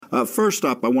First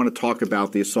up, I want to talk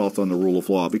about the assault on the rule of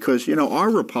law because, our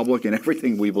republic and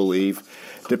everything we believe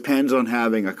depends on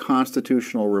having a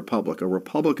constitutional republic, a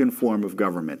Republican form of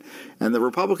government. And the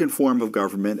Republican form of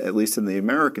government, at least in the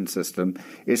American system,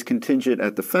 is contingent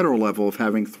at the federal level of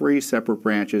having three separate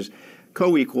branches,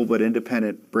 co-equal but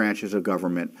independent branches of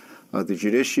government, the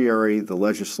judiciary, the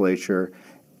legislature,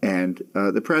 and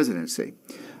the presidency.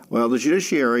 Well, the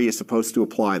judiciary is supposed to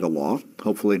apply the law,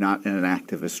 hopefully not in an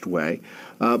activist way,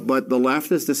 but the left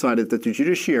has decided that the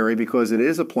judiciary, because it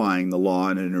is applying the law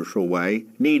in a neutral way,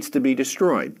 needs to be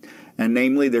destroyed. And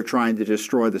namely, they're trying to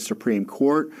destroy the Supreme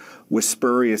Court with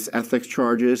spurious ethics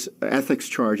charges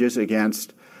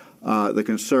against the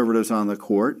conservatives on the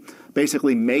court,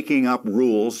 basically making up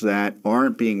rules that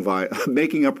aren't being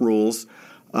making up rules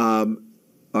and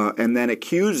then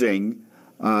accusing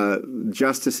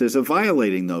justices of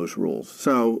violating those rules.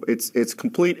 So it's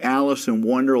complete Alice in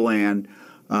Wonderland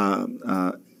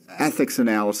ethics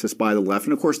analysis by the left.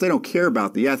 And, of course, they don't care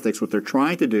about the ethics. What they're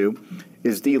trying to do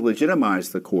is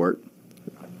delegitimize the court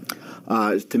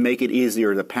to make it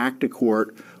easier to pack the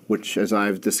court, which, as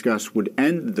I've discussed, would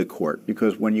end the court.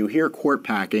 Because when you hear court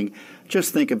packing,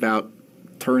 just think about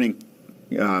turning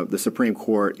the Supreme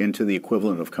Court into the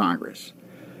equivalent of Congress.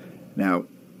 Now,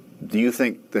 do you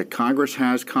think that Congress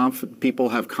has people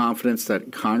have confidence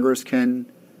that Congress can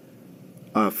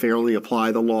fairly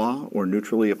apply the law or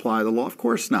neutrally apply the law? Of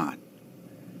course not.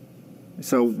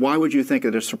 So why would you think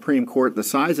that a Supreme Court the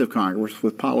size of Congress,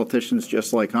 with politicians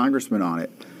just like congressmen on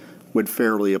it, would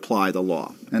fairly apply the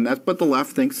law? But the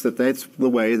left thinks that that's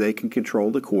the way they can control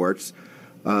the courts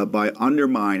by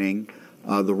undermining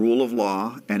the rule of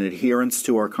law and adherence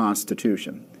to our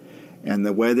Constitution. And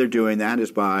the way they're doing that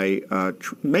is by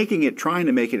trying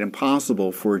to make it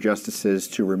impossible for justices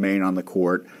to remain on the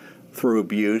court through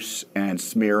abuse and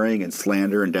smearing and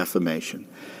slander and defamation.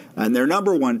 And their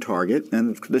number one target,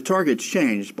 and the target's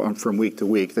changed from week to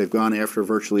week, they've gone after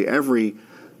virtually every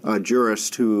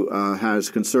jurist who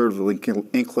has conservative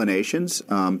inclinations,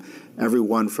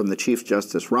 everyone from the Chief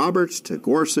Justice Roberts to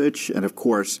Gorsuch, and of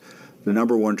course the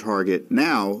number one target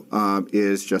now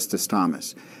is Justice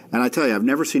Thomas. And I tell you, I've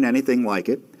never seen anything like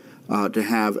it, to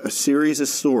have a series of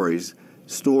stories,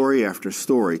 story after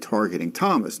story, targeting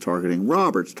Thomas, targeting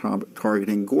Roberts,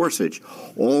 targeting Gorsuch,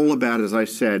 all about, as I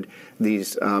said,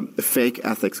 these fake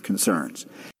ethics concerns.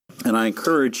 And I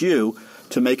encourage you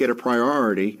to make it a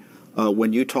priority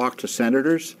when you talk to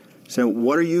senators. So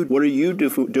what are you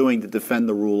doing to defend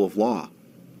the rule of law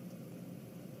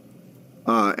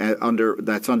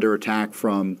that's under attack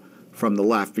from the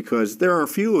left? Because there are a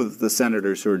few of the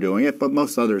senators who are doing it, but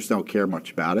most others don't care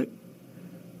much about it.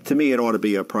 To me, it ought to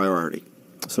be a priority.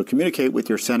 So communicate with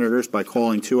your senators by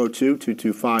calling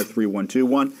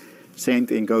 202-225-3121. Same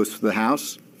thing goes for the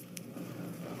House.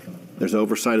 There's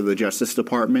oversight of the Justice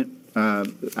Department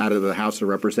out of the House of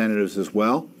Representatives as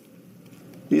well.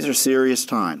 These are serious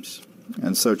times.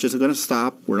 And so just going to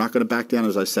stop. We're not going to back down,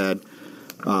 as I said,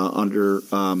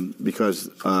 because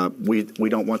we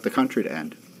don't want the country to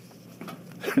end.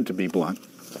 To be blunt.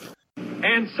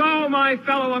 And so, my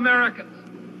fellow Americans,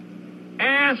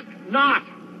 ask not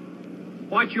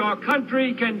what your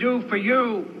country can do for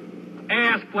you.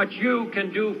 Ask what you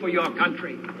can do for your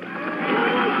country.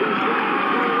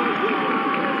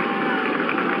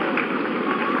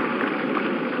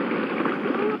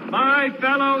 My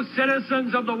fellow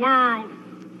citizens of the world,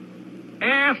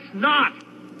 ask not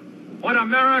what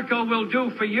America will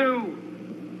do for you,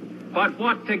 but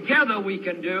what together we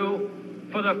can do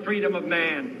for the freedom of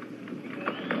man.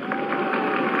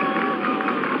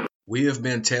 We have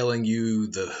been telling you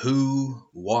the who,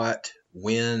 what,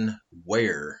 when,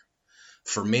 where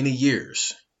for many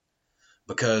years,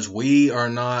 because we are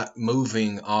not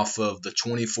moving off of the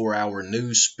 24-hour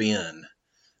news spin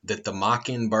that the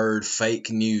Mockingbird fake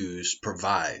news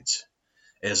provides,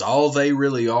 as all they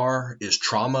really are is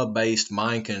trauma-based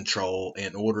mind control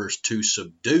in order to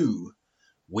subdue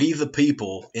we the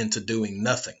people into doing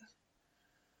nothing.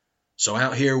 So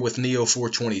out here with Neo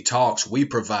 420 Talks, we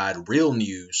provide real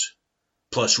news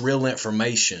plus real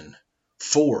information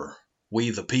for we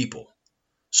the people.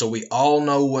 So we all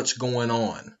know what's going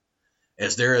on,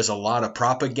 as there is a lot of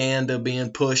propaganda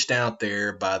being pushed out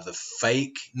there by the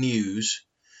fake news,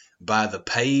 by the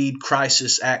paid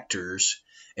crisis actors,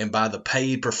 and by the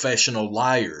paid professional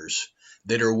liars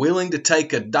that are willing to take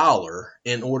 $1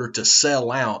 in order to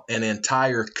sell out an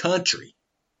entire country.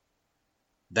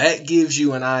 That gives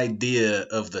you an idea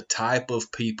of the type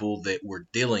of people that we're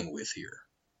dealing with here.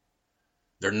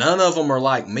 None of them are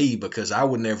like me, because I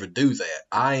would never do that.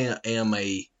 I am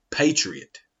a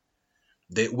patriot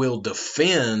that will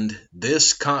defend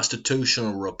this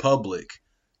constitutional republic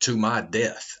to my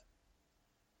death.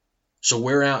 So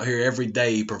we're out here every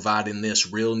day providing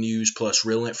this real news plus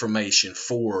real information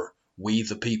for we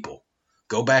the people.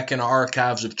 Go back in the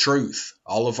archives of truth,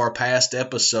 all of our past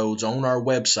episodes on our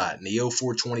website,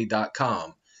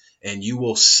 neo420.com, and you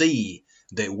will see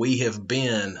that we have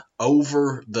been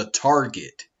over the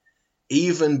target.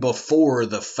 Even before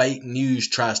the fake news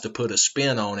tries to put a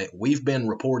spin on it, we've been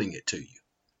reporting it to you.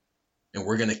 And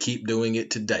we're going to keep doing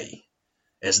it today,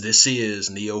 as this is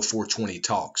Neo 420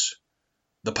 Talks,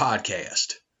 the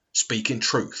podcast, speaking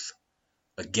truth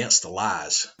against the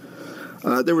lies.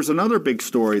 There was another big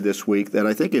story this week that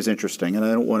I think is interesting, and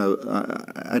I don't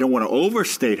want to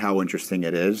overstate how interesting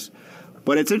it is,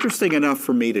 but it's interesting enough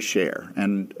for me to share.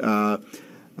 And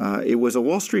it was a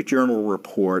Wall Street Journal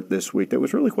report this week that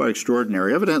was really quite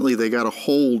extraordinary. Evidently, they got a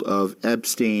hold of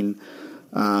Jeffrey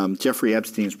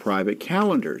Epstein's private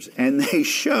calendars, and they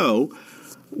show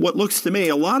what looks to me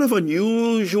a lot of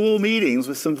unusual meetings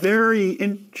with some very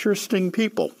interesting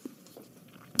people.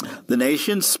 The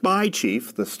nation's spy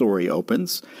chief, the story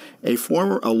opens, a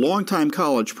longtime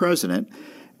college president,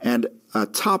 and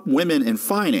top women in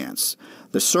finance.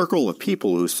 The circle of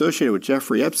people who associated with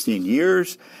Jeffrey Epstein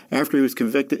years after he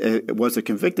was a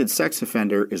convicted sex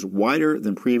offender is wider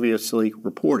than previously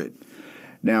reported.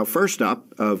 Now, first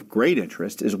up, of great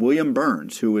interest, is William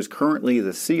Burns, who is currently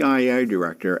the CIA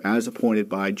director as appointed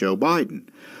by Joe Biden.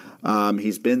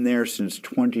 He's been there since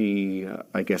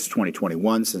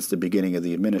 2021, since the beginning of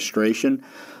the administration,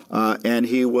 and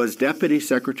he was Deputy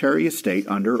Secretary of State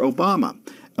under Obama.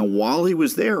 And while he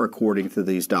was there, according to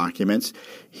these documents,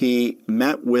 he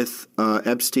met with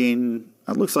Epstein,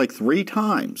 it looks like 3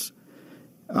 times,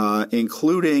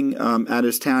 including at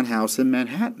his townhouse in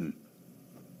Manhattan.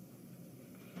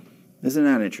 Isn't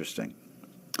that interesting?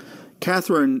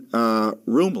 Catherine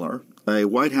Rumler, a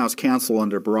White House counsel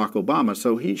under Barack Obama,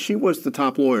 so she was the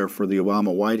top lawyer for the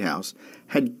Obama White House,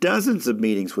 had dozens of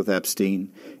meetings with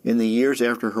Epstein in the years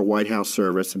after her White House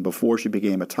service and before she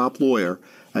became a top lawyer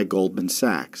at Goldman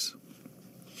Sachs.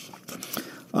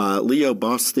 Leo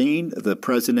Bostine, the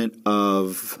president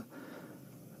of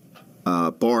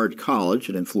Bard College,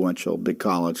 an influential big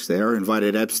college there,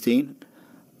 invited Epstein,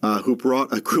 who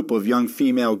brought a group of young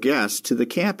female guests to the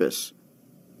campus.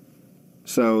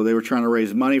 So they were trying to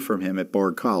raise money from him at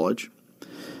Bard College.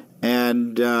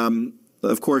 And,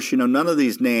 of course, none of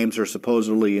these names are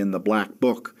supposedly in the black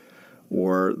book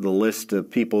or the list of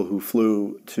people who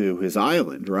flew to his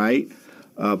island, right?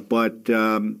 But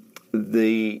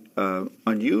the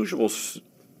unusual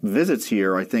visits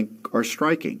here, I think, are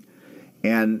striking.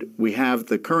 And we have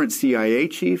the current CIA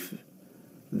chief,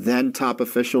 then top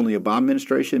official in the Obama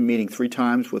administration, meeting 3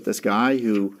 times with this guy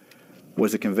who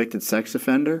was a convicted sex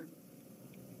offender.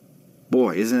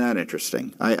 Boy, isn't that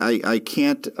interesting? I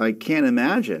can't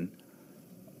imagine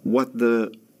what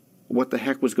the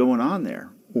heck was going on there,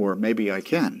 or maybe I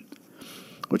can,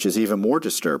 which is even more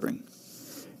disturbing.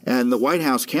 And the White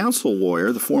House counsel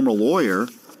lawyer, the former lawyer,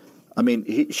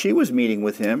 she was meeting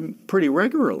with him pretty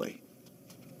regularly.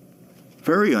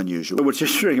 Very unusual. What's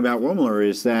interesting about Rumler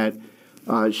is that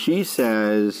she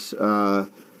says,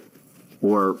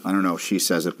 or I don't know if she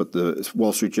says it, but the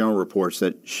Wall Street Journal reports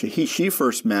that she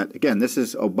first met, again, this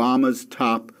is Obama's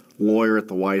top lawyer at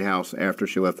the White House after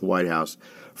she left the White House,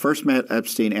 first met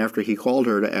Epstein after he called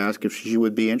her to ask if she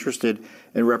would be interested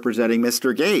in representing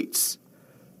Mr. Gates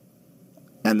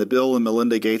and the Bill and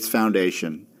Melinda Gates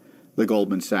Foundation, the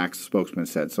Goldman Sachs spokesman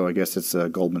said. So I guess it's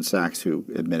Goldman Sachs who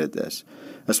admitted this.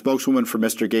 A spokeswoman for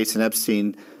Mr. Gates and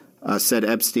Epstein said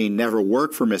Epstein never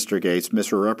worked for Mr. Gates,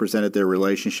 misrepresented their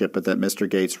relationship, but that Mr.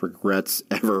 Gates regrets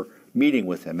ever meeting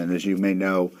with him. And as you may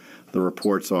know, the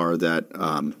reports are that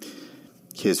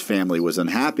his family was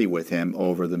unhappy with him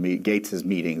over Gates'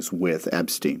 meetings with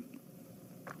Epstein.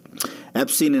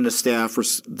 Epstein and his staff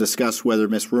discussed whether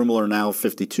Ms. Rumler, now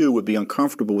 52, would be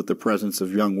uncomfortable with the presence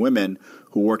of young women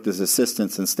who worked as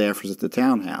assistants and staffers at the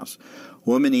townhouse.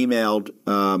 Women emailed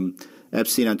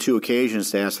Epstein on 2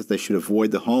 occasions to ask if they should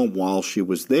avoid the home while she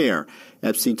was there.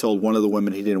 Epstein told one of the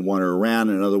women he didn't want her around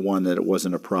and another one that it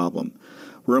wasn't a problem.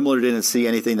 Rumler didn't see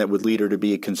anything that would lead her to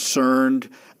be concerned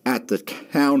at the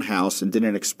townhouse and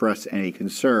didn't express any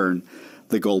concern,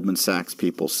 the Goldman Sachs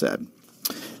people said.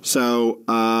 So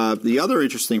the other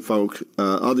interesting person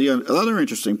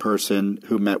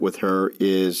who met with her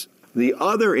is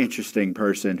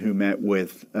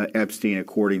Epstein,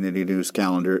 according to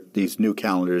these new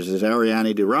calendars, is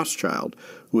Ariane de Rothschild,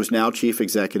 who is now chief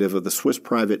executive of the Swiss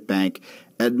private bank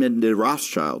Edmond de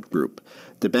Rothschild Group.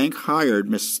 The bank hired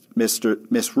Miss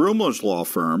Rumler's law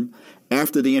firm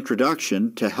after the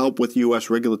introduction to help with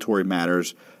U.S. regulatory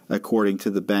matters, according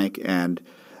to the bank and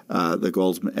the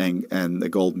Goldman and the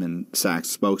Goldman Sachs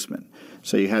spokesman.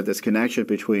 So you had this connection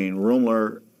between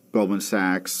Rumler,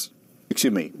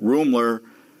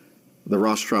 the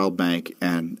Rothschild Bank,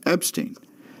 and Epstein.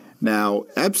 Now,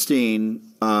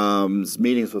 Epstein's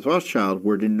meetings with Rothschild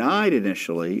were denied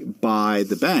initially by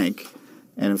the bank,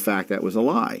 and in fact, that was a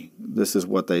lie. This is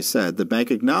what they said. The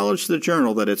bank acknowledged to the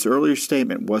Journal that its earlier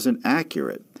statement wasn't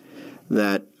accurate,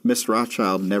 that Miss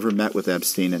Rothschild never met with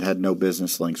Epstein and had no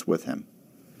business links with him.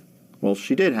 Well,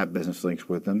 she did have business links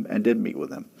with him and did meet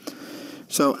with him.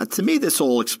 So to me, this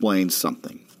all explains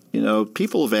something. You know,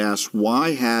 people have asked,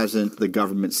 why hasn't the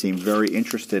government seemed very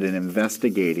interested in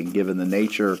investigating, given the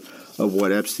nature of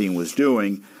what Epstein was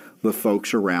doing, the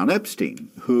folks around Epstein,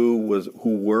 who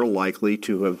were likely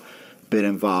to have been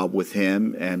involved with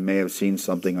him and may have seen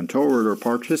something untoward or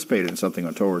participated in something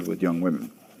untoward with young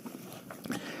women.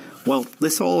 Well,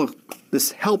 this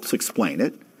helps explain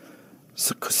it.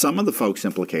 So some of the folks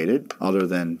implicated, other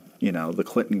than the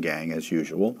Clinton gang as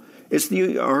usual,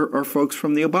 are folks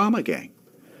from the Obama gang,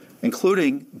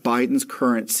 including Biden's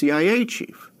current CIA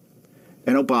chief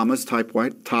and Obama's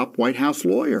top White House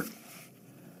lawyer.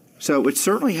 So it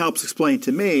certainly helps explain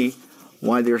to me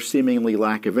why there's seemingly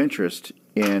lack of interest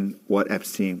in what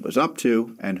Epstein was up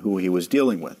to and who he was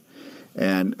dealing with.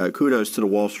 And kudos to the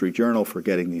Wall Street Journal for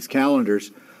getting these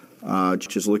calendars,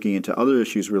 which is looking into other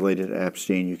issues related to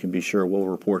Epstein. You can be sure we'll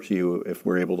report to you if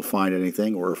we're able to find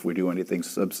anything or if we do anything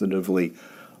substantively,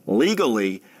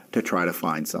 legally, to try to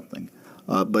find something.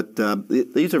 But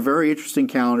these are very interesting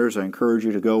calendars. I encourage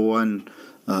you to go and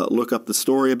look up the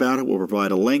story about it. We'll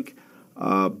provide a link.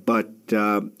 But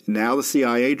now the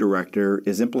CIA director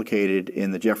is implicated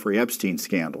in the Jeffrey Epstein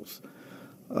scandals.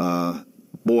 There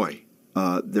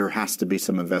has to be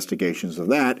some investigations of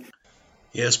that.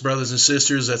 Yes, brothers and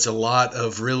sisters, that's a lot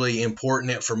of really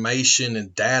important information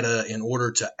and data in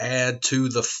order to add to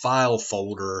the file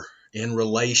folder in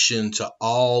relation to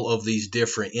all of these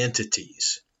different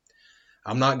entities.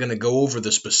 I'm not going to go over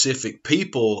the specific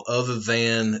people other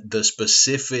than the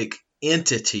specific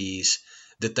entities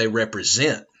that they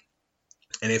represent.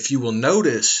 And if you will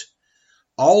notice,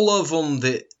 all of them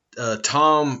that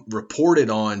Tom reported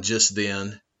on just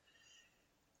then,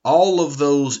 all of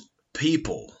those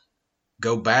people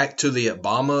go back to the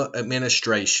Obama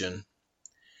administration.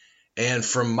 And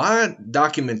from my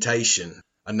documentation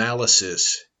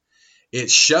analysis, it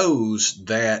shows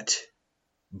that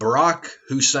Barack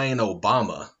Hussein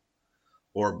Obama,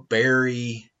 or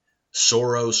Barry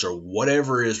Soros, or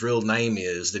whatever his real name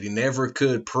is, that he never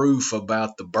could proof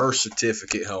about the birth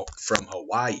certificate from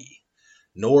Hawaii,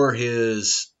 nor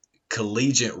his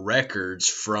collegiate records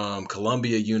from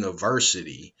Columbia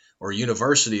University or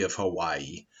University of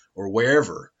Hawaii or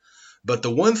wherever. But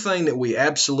the one thing that we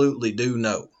absolutely do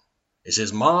know is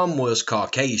his mom was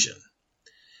Caucasian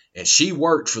and she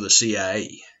worked for the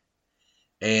CIA.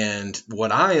 And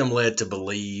what I am led to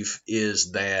believe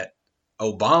is that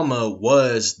Obama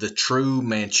was the true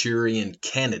Manchurian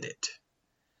candidate.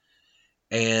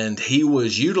 And he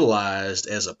was utilized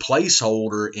as a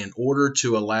placeholder in order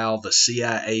to allow the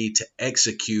CIA to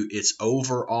execute its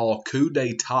overall coup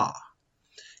d'etat.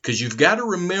 Because you've got to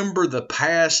remember the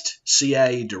past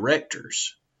CIA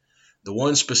directors. The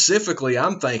one specifically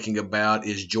I'm thinking about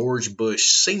is George Bush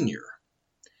Sr.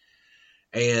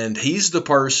 And he's the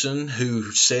person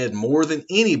who said more than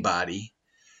anybody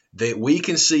that we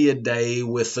can see a day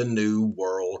with a new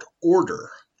world order.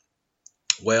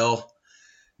 Well,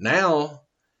 now,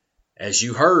 as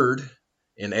you heard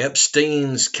in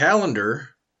Epstein's calendar,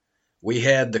 we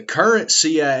had the current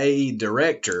CIA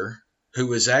director who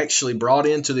was actually brought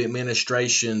into the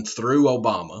administration through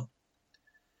Obama.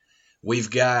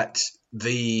 We've got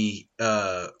the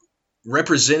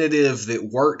representative that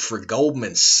worked for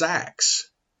Goldman Sachs.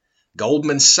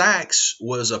 Goldman Sachs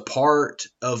was a part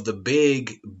of the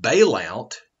big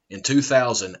bailout in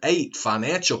 2008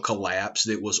 financial collapse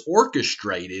that was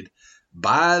orchestrated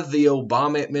by the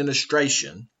Obama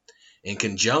administration in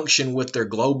conjunction with their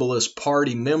globalist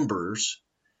party members.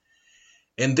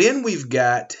 And then we've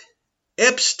got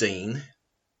Epstein,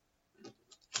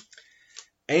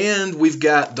 and we've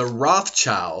got the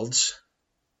Rothschilds,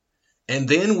 and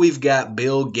then we've got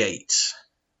Bill Gates.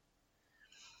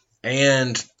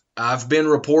 And I've been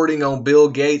reporting on Bill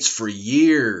Gates for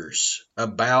years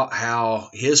about how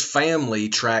his family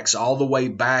tracks all the way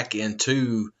back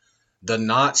into the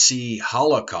Nazi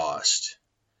Holocaust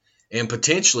and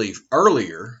potentially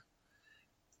earlier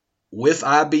with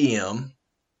IBM,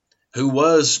 who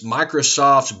was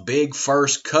Microsoft's big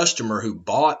first customer who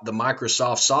bought the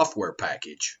Microsoft software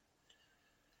package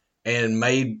and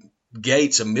made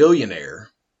Gates a millionaire.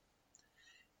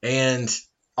 And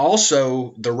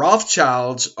also, the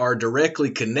Rothschilds are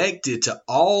directly connected to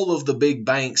all of the big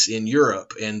banks in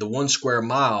Europe and the 1 square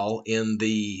mile in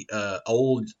the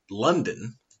old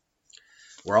London,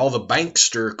 where all the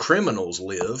bankster criminals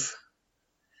live.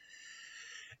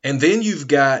 And then you've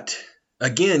got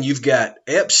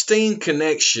Epstein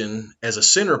connection as a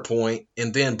center point,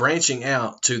 and then branching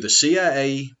out to the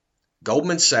CIA,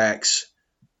 Goldman Sachs,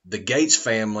 the Gates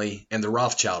family, and the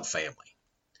Rothschild family.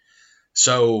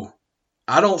 So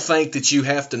I don't think that you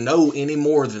have to know any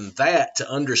more than that to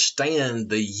understand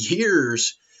the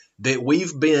years that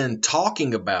we've been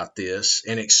talking about this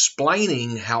and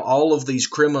explaining how all of these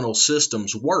criminal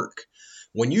systems work.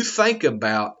 When you think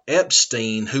about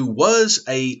Epstein, who was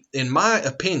in my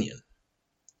opinion,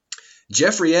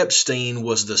 Jeffrey Epstein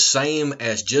was the same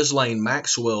as Ghislaine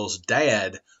Maxwell's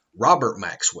dad, Robert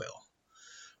Maxwell.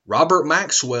 Robert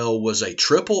Maxwell was a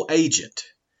triple agent.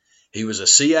 He was a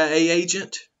CIA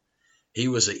agent, he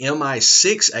was an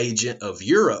MI6 agent of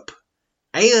Europe,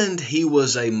 and he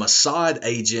was a Mossad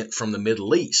agent from the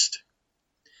Middle East.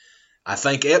 I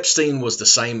think Epstein was the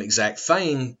same exact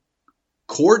thing,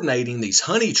 coordinating these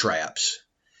honey traps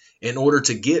in order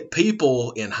to get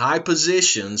people in high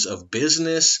positions of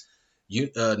business,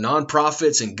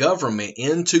 nonprofits, and government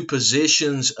into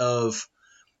positions of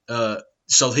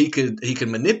so he could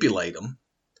manipulate them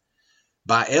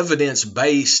by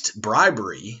evidence-based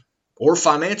bribery or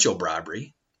financial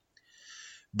bribery.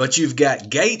 But you've got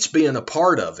Gates being a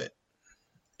part of it.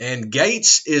 And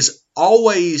Gates is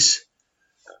always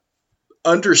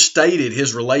understated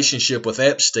his relationship with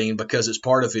Epstein because it's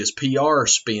part of his PR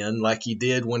spin, like he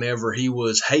did whenever he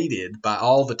was hated by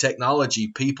all the technology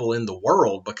people in the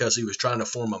world because he was trying to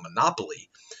form a monopoly.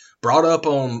 Brought up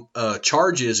on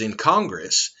charges in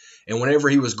Congress, and whenever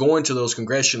he was going to those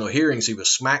congressional hearings, he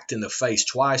was smacked in the face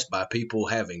twice by people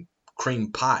having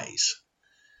cream pies.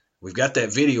 We've got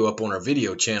that video up on our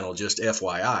video channel, just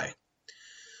FYI.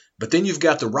 But then you've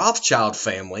got the Rothschild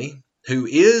family, who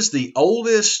is the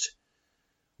oldest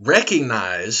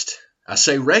recognized. I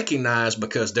say recognized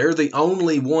because they're the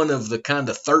only one of the kind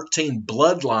of 13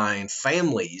 bloodline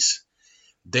families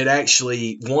that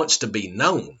actually wants to be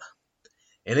known.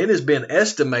 And it has been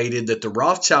estimated that the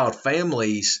Rothschild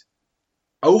family's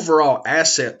overall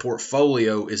asset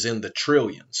portfolio is in the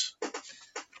trillions.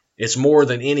 It's more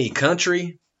than any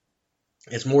country.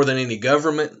 It's more than any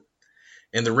government.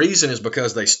 And the reason is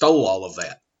because they stole all of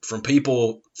that from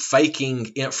people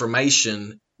faking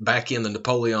information back in the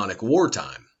Napoleonic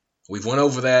wartime. We've went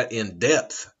over that in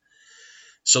depth.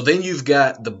 So then you've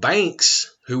got the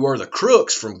banks, who are the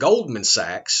crooks from Goldman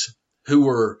Sachs, who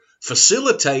were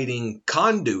facilitating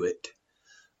conduit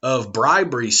of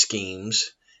bribery schemes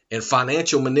and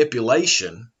financial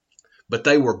manipulation, but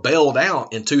they were bailed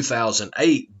out in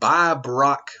 2008 by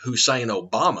Barack Hussein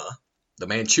Obama, the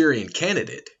Manchurian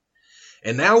candidate.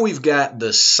 And now we've got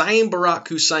the same Barack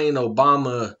Hussein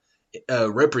Obama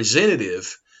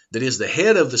representative that is the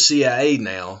head of the CIA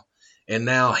now, and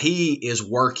now he is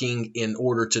working in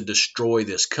order to destroy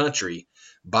this country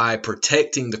by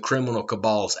protecting the criminal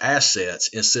cabal's assets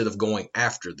instead of going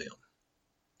after them.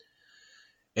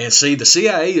 And see, the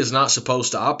CIA is not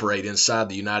supposed to operate inside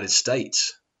the United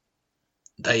States.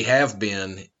 They have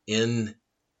been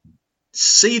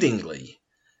exceedingly.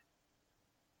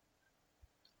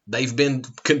 They've been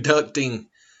conducting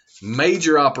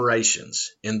major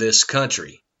operations in this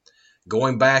country,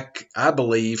 going back, I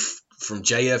believe, from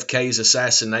JFK's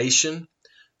assassination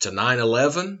to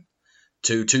 9/11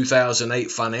 to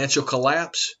 2008 financial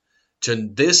collapse to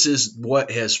this is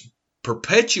what has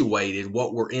perpetuated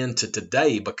what we're into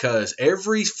today, because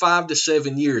every 5 to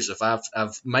 7 years, if I've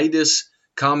made this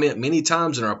comment many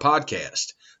times in our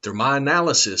podcast, through my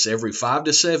analysis, every 5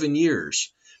 to 7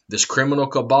 years, this criminal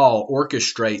cabal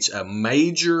orchestrates a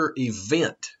major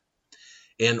event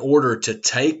in order to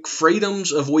take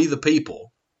freedoms of we the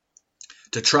people,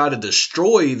 to try to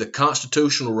destroy the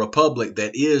constitutional republic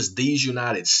that is these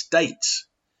United States.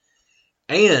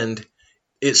 And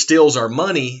it steals our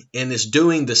money and is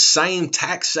doing the same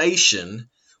taxation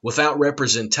without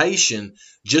representation,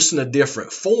 just in a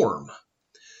different form.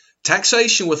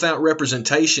 Taxation without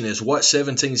representation is what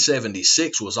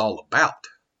 1776 was all about.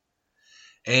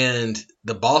 And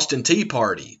the Boston Tea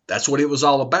Party, that's what it was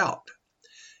all about.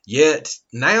 Yet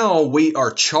now we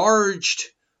are charged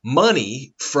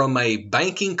money from a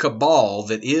banking cabal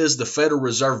that is the Federal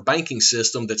Reserve banking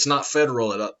system that's not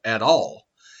federal at all.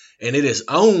 And it is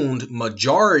owned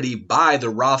majority by the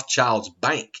Rothschilds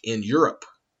Bank in Europe.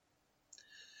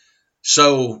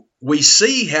 So we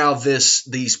see how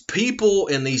these people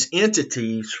and these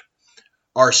entities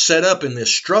are set up in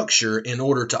this structure in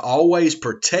order to always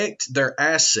protect their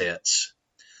assets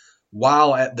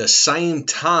while at the same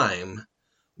time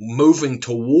moving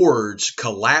towards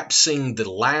collapsing the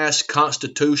last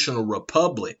constitutional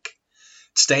republic,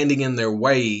 standing in their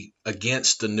way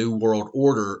against the New World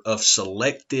Order of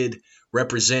selected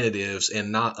representatives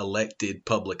and not elected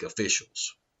public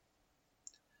officials.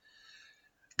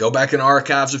 Go back in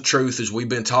Archives of Truth, as we've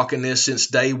been talking this since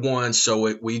day one,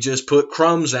 so we just put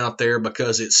crumbs out there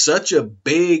because it's such a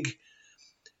big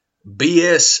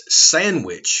BS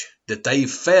sandwich that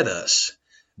they've fed us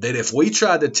that if we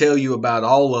tried to tell you about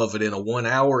all of it in a 1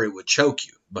 hour, it would choke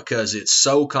you because it's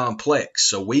so complex.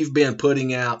 So we've been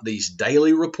putting out these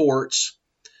daily reports,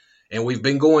 and we've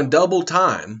been going double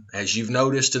time, as you've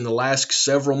noticed in the last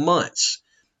several months,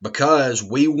 because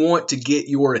we want to get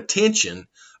your attention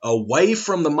away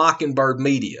from the Mockingbird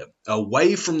media,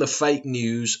 away from the fake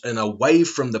news, and away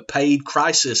from the paid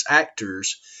crisis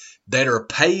actors that are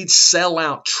paid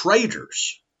sellout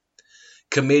traitors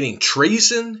committing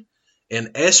treason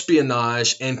and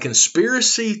espionage and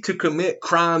conspiracy to commit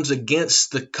crimes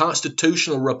against the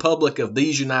constitutional republic of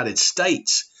these United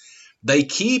States. They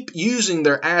keep using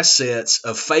their assets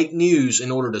of fake news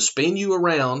in order to spin you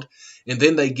around, and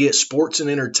then they get sports and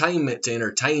entertainment to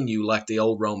entertain you like the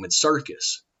old Roman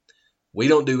circus. We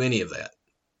don't do any of that.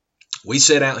 We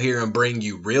sit out here and bring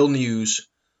you real news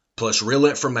plus real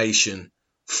information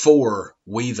for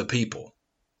we the people.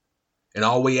 And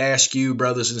all we ask you,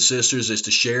 brothers and sisters, is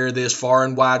to share this far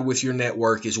and wide with your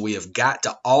network, as we have got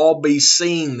to all be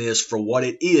seeing this for what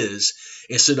it is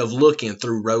instead of looking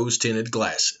through rose-tinted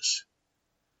glasses.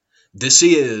 This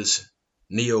is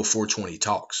Neo 420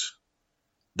 Talks,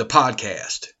 the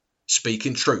podcast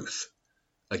speaking truth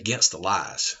against the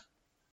lies.